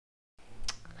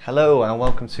Hello and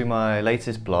welcome to my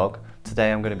latest blog.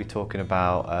 Today I'm going to be talking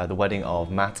about the wedding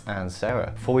of Matt and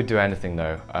Sarah. Before we do anything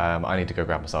though, I need to go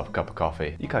grab myself a cup of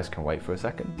coffee. You guys can wait for a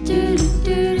second.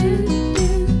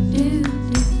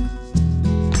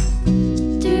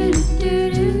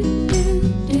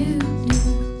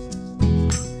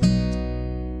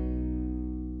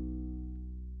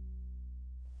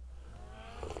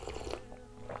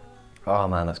 Oh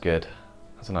man, that's good.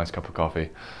 That's a nice cup of coffee.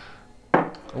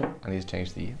 Oh, I need to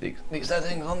change these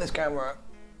settings on this camera.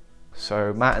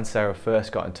 So Matt and Sarah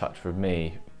first got in touch with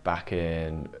me back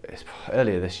in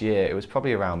earlier this year. It was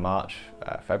probably around March,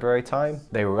 February time.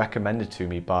 They were recommended to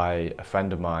me by a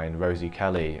friend of mine, Rosie,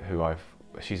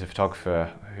 she's a photographer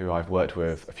who I've worked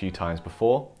with a few times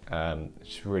before.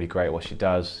 She's really great at what she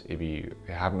does. If you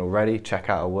haven't already, check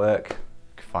out her work.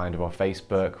 You can find her on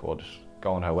Facebook or just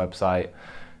go on her website.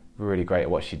 Really great at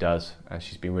what she does, and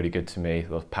she's been really good to me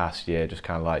the past year, just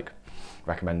kind of like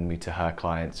recommending me to her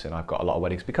clients, and I've got a lot of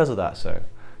weddings because of that, so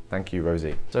thank you,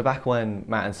 Rosie. So back when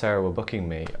Matt and Sarah were booking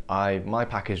me, my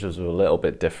package was a little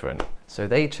bit different. So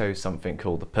they chose something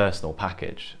called the personal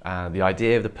package, and the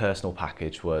idea of the personal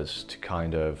package was to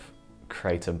kind of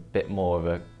create a bit more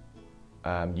of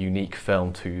a unique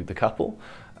film to the couple.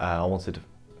 I wanted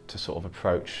to sort of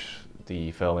approach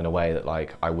the film in a way that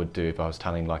like I would do if I was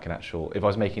telling like if I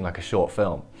was making like a short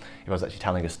film, if I was actually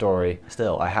telling a story.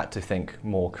 Still, I had to think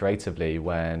more creatively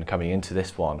when coming into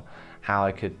this one, how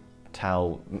I could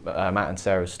tell Matt and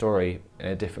Sarah's story in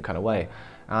a different kind of way.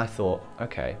 And I thought,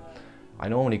 okay, I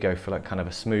normally go for like kind of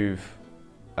a smooth,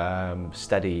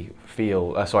 steady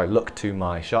look to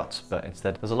my shots, but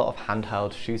instead there's a lot of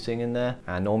handheld shooting in there,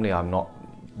 and normally I'm not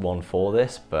one for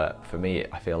this, but for me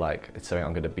I feel like it's something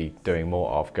I'm going to be doing more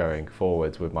of going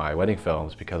forwards with my wedding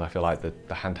films, because I feel like the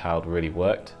handheld really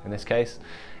worked in this case.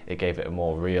 It gave it a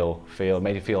more real feel, it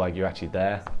made it feel like you're actually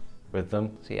there with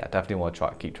them. So yeah, definitely want to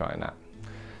keep trying that.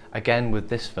 Again with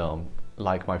this film,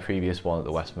 like my previous one at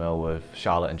the West Mill with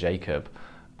Charlotte and Jacob,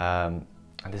 and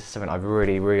this is something I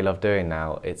really love doing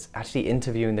now. It's actually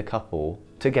interviewing the couple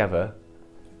together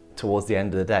towards the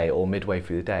end of the day or midway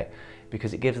through the day,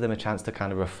 because it gives them a chance to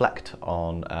kind of reflect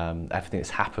on everything that's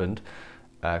happened,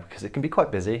 because it can be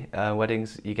quite busy.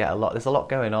 Weddings, there's a lot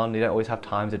going on, you don't always have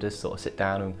time to just sort of sit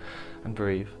down and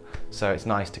breathe. So it's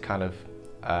nice to kind of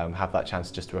have that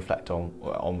chance just to reflect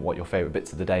on what your favourite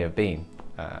bits of the day have been.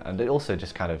 And it also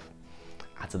just kind of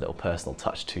adds a little personal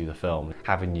touch to the film,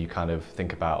 having you kind of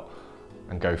think about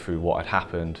and go through what had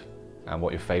happened and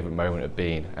what your favourite moment had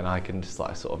been, and I can just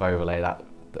like sort of overlay that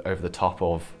over the top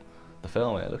of the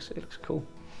film, and it looks cool.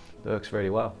 It works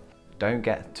really well. Don't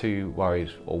get too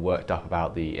worried or worked up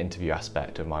about the interview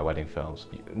aspect of my wedding films.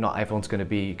 Not everyone's going to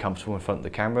be comfortable in front of the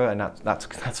camera, and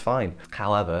that's fine.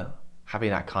 However,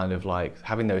 having that kind of like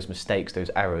having those mistakes,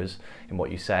 those errors in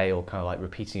what you say, or kind of like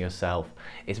repeating yourself,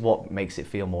 is what makes it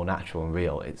feel more natural and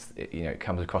real. It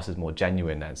comes across as more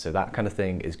genuine then. So that kind of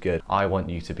thing is good. I want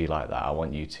you to be like that. I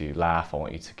want you to laugh. I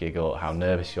want you to giggle. How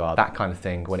nervous you are. That kind of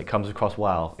thing. When it comes across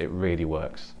well, it really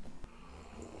works.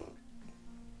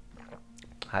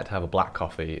 I had to have a black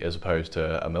coffee as opposed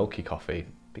to a milky coffee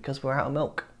because we're out of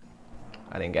milk.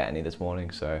 I didn't get any this morning,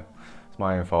 so it's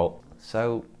my own fault.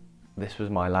 So this was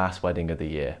my last wedding of the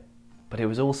year, but it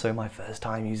was also my first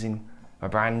time using my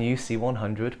brand new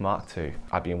C100 Mark II.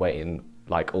 I've been waiting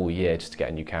like all year just to get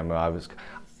a new camera.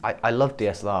 I love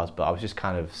DSLRs, but I was just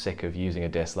kind of sick of using a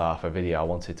DSLR for video. I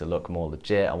wanted to look more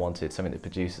legit. I wanted something that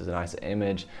produces a nicer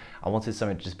image. I wanted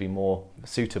something to just be more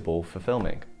suitable for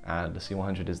filming, and the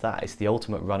C100 is that. It's the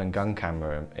ultimate run and gun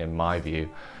camera in my view.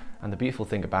 And the beautiful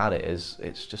thing about it is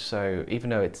it's just so,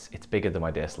 even though it's bigger than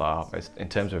my DSLR, in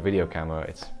terms of a video camera,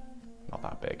 it's not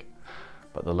that big.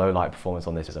 But the low light performance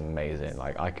on this is amazing.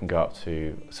 Like I can go up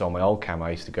to, so on my old camera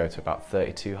I used to go to about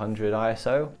 3200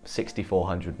 ISO,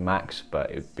 6400 max,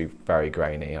 but it would be very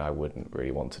grainy and I wouldn't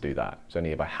really want to do that. It's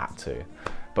only if I had to.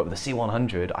 But with the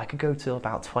C100, I could go to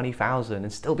about 20,000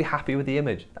 and still be happy with the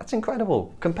image. That's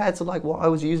incredible. Compared to like what I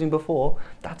was using before,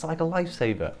 that's like a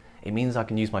lifesaver. It means I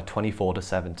can use my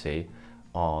 24-70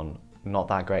 on not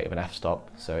that great of an f-stop,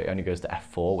 so it only goes to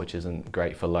f4, which isn't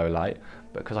great for low light,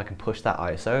 but because I can push that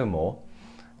ISO more,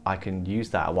 I can use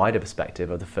that wider perspective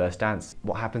of the first dance.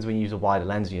 What happens when you use a wider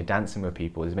lens and you're dancing with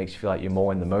people is it makes you feel like you're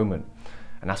more in the moment,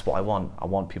 and that's what I want. I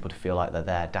want people to feel like they're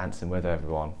there dancing with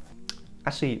everyone.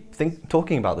 Actually,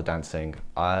 talking about the dancing,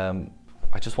 I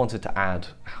just wanted to add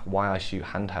why I shoot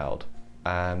handheld.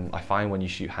 I find when you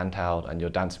shoot handheld and you're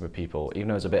dancing with people, even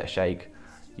though there's a bit of shake,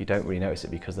 you don't really notice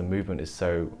it because the movement is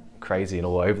so crazy and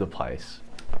all over the place.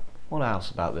 What else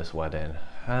about this wedding?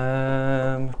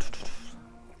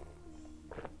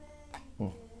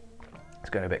 It's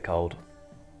getting a bit cold.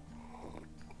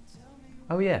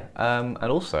 Oh yeah, and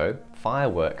also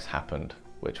fireworks happened,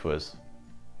 which was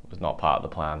not part of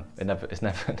the plan. It's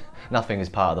never, nothing is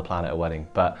part of the plan at a wedding.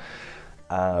 But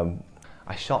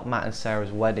I shot Matt and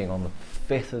Sarah's wedding on the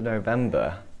 5th of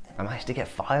November. I managed to get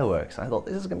fireworks. I thought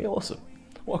this is gonna be awesome.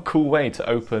 What a cool way to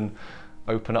open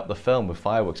up the film with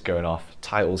fireworks going off,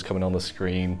 titles coming on the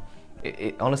screen.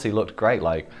 It honestly looked great.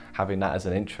 Like having that as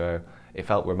an intro, it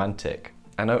felt romantic.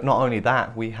 And not only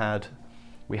that, we had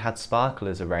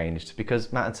sparklers arranged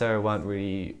because Matt and Sarah weren't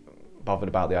really bothered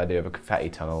about the idea of a confetti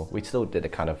tunnel. We still did a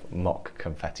kind of mock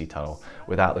confetti tunnel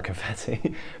without the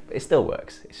confetti, but it still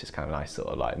works. It's just kind of a nice sort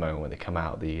of like moment when they come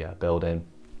out of the building,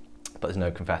 but there's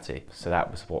no confetti. So that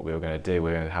was what we were going to do.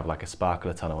 We were going to have like a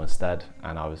sparkler tunnel instead.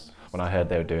 And when I heard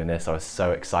they were doing this, I was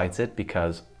so excited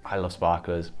because I love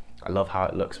sparklers. I love how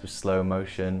it looks with slow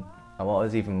motion. And what I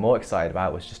was even more excited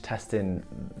about was just testing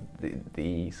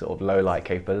the sort of low light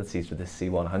capabilities with this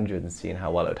C100 and seeing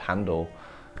how well it would handle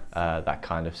that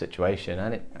kind of situation,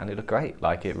 and it looked great.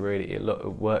 Like it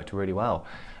worked really well.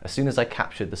 As soon as I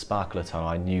captured the sparkler tunnel,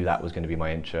 I knew that was going to be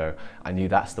my intro. I knew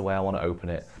that's the way I want to open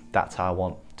it. That's how I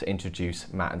want to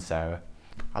introduce Matt and Sarah.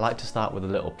 I like to start with a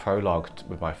little prologue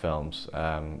with my films,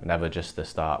 never just the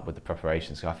start with the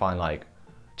preparations. So I find like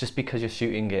just because you're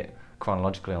shooting it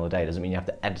chronologically on the day doesn't mean you have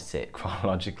to edit it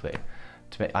chronologically.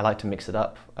 I like to mix it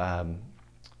up,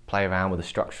 play around with the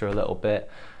structure a little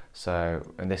bit. So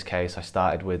in this case, I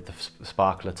started with the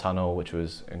sparkler tunnel, which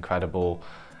was incredible,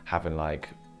 having like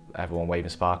everyone waving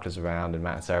sparklers around and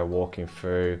Matt and Sarah walking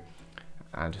through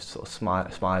and just sort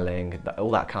of smiling,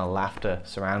 all that kind of laughter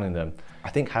surrounding them. I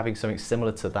think having something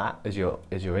similar to that as your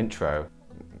intro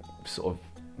sort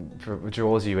of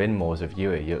draws you in more as a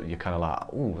viewer. You're kind of like,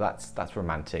 oh, that's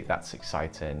romantic, that's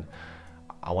exciting.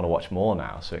 I want to watch more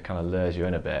now, so it kind of lures you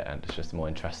in a bit, and it's just more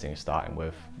interesting starting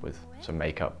with some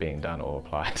makeup being done or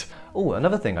applied. Oh,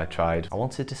 another thing I tried, I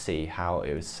wanted to see how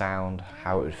it would sound,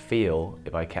 how it would feel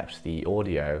if I kept the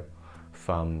audio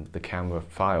from the camera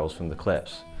files from the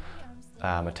clips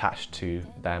attached to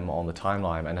them on the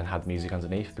timeline and then had music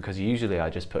underneath, because usually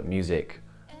I just put music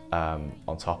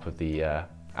on top of the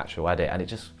actual edit, and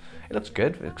it looks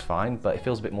good, it looks fine, but it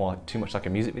feels a bit too much like a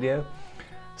music video.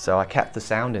 So I kept the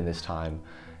sound in this time,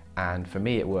 and for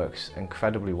me it works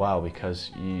incredibly well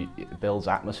because it builds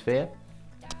atmosphere.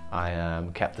 I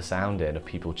kept the sound in of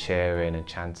people cheering and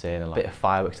chanting and like a bit of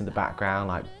fireworks in the background,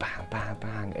 like bang, bang,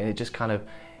 bang, and it just kind of,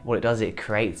 what it does, it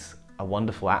creates a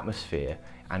wonderful atmosphere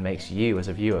and makes you as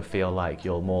a viewer feel like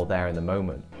you're more there in the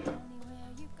moment. Do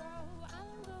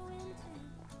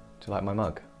you like my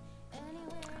mug?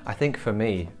 I think for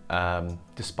me,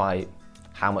 despite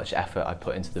how much effort I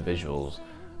put into the visuals,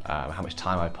 how much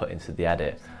time I put into the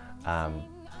edit,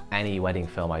 any wedding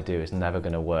film I do is never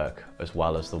going to work as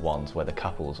well as the ones where the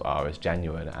couples are as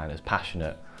genuine and as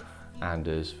passionate and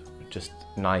as just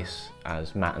nice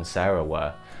as Matt and Sarah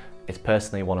were. It's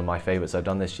personally one of my favourites I've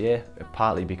done this year,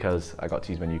 partly because I got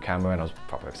to use my new camera and I was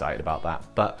proper excited about that,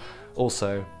 but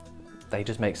also they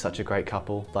just make such a great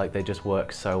couple. Like, they just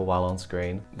work so well on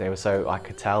screen. I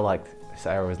could tell like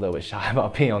Sarah was a little bit shy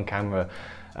about being on camera,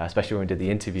 especially when we did the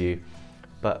interview,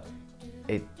 but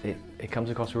it comes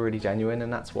across really genuine,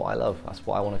 and that's what I love. That's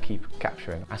what I want to keep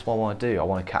capturing. That's what I want to do. I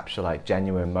want to capture like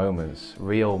genuine moments,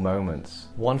 real moments.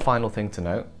 One final thing to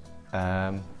note,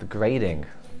 the grading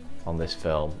on this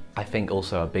film. I think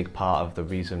also a big part of the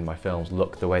reason my films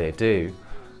look the way they do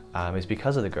is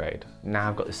because of the grade. Now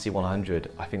I've got the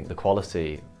C100, I think the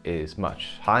quality is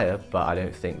much higher, but I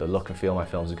don't think the look and feel of my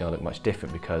films are going to look much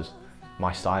different because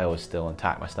my style is still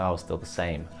intact, my style is still the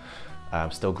same.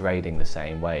 I'm still grading the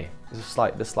same way. There's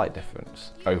a slight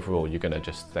difference. Overall, you're going to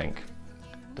just think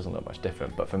it doesn't look much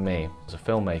different, but for me, as a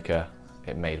filmmaker,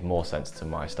 it made more sense to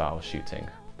my style of shooting.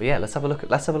 But yeah, let's have a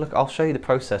look. I'll show you the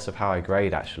process of how I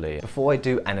grade actually. Before I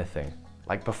do anything,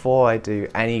 like before I do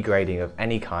any grading of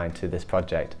any kind to this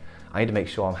project, I need to make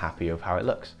sure I'm happy with how it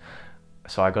looks.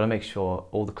 So I've got to make sure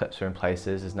all the clips are in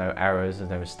places, there's no errors, there's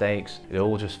no mistakes. It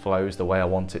all just flows the way I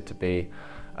want it to be.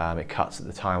 It cuts at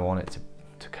the time I want it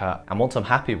to cut. And once I'm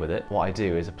happy with it, what I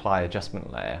do is apply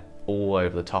adjustment layer all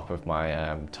over the top of my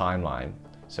timeline,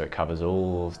 so it covers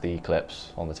all of the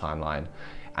clips on the timeline,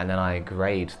 and then I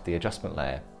grade the adjustment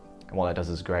layer, and what that does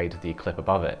is grade the clip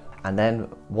above it. And then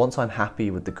once I'm happy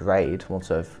with the grade,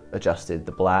 once I've adjusted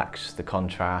the blacks, the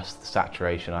contrast, the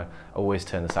saturation, I always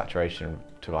turn the saturation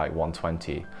to like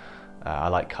 120. I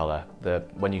like colour.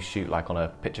 When you shoot like on a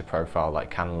picture profile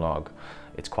like Canon log,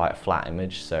 it's quite a flat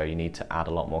image, so you need to add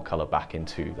a lot more colour back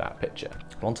into that picture.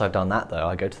 Once I've done that though,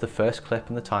 I go to the first clip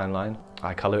in the timeline,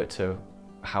 I colour it to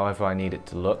however I need it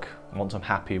to look. Once I'm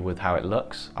happy with how it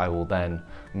looks, I will then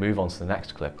move on to the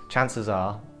next clip. Chances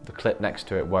are the clip next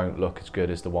to it won't look as good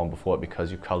as the one before it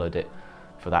because you coloured it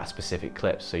for that specific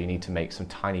clip, so you need to make some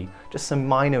tiny, just some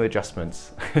minor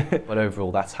adjustments. But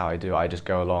overall, that's how I do it. I just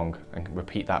go along and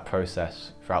repeat that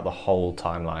process throughout the whole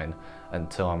timeline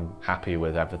until I'm happy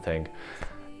with everything.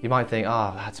 You might think,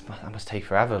 oh, that must take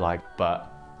forever,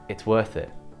 but it's worth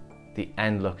it. The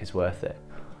end look is worth it.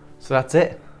 So that's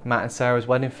it, Matt and Sarah's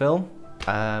wedding film.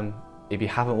 If you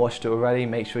haven't watched it already,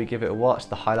 make sure you give it a watch.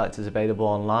 The highlights is available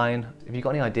online. If you've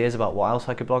got any ideas about what else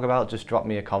I could blog about, just drop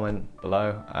me a comment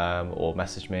below or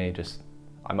message me.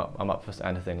 I'm up for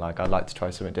anything. I'd like to try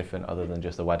something different other than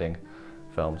just a wedding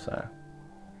film. So.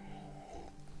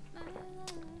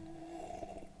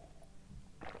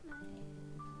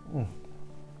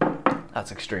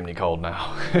 That's extremely cold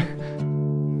now.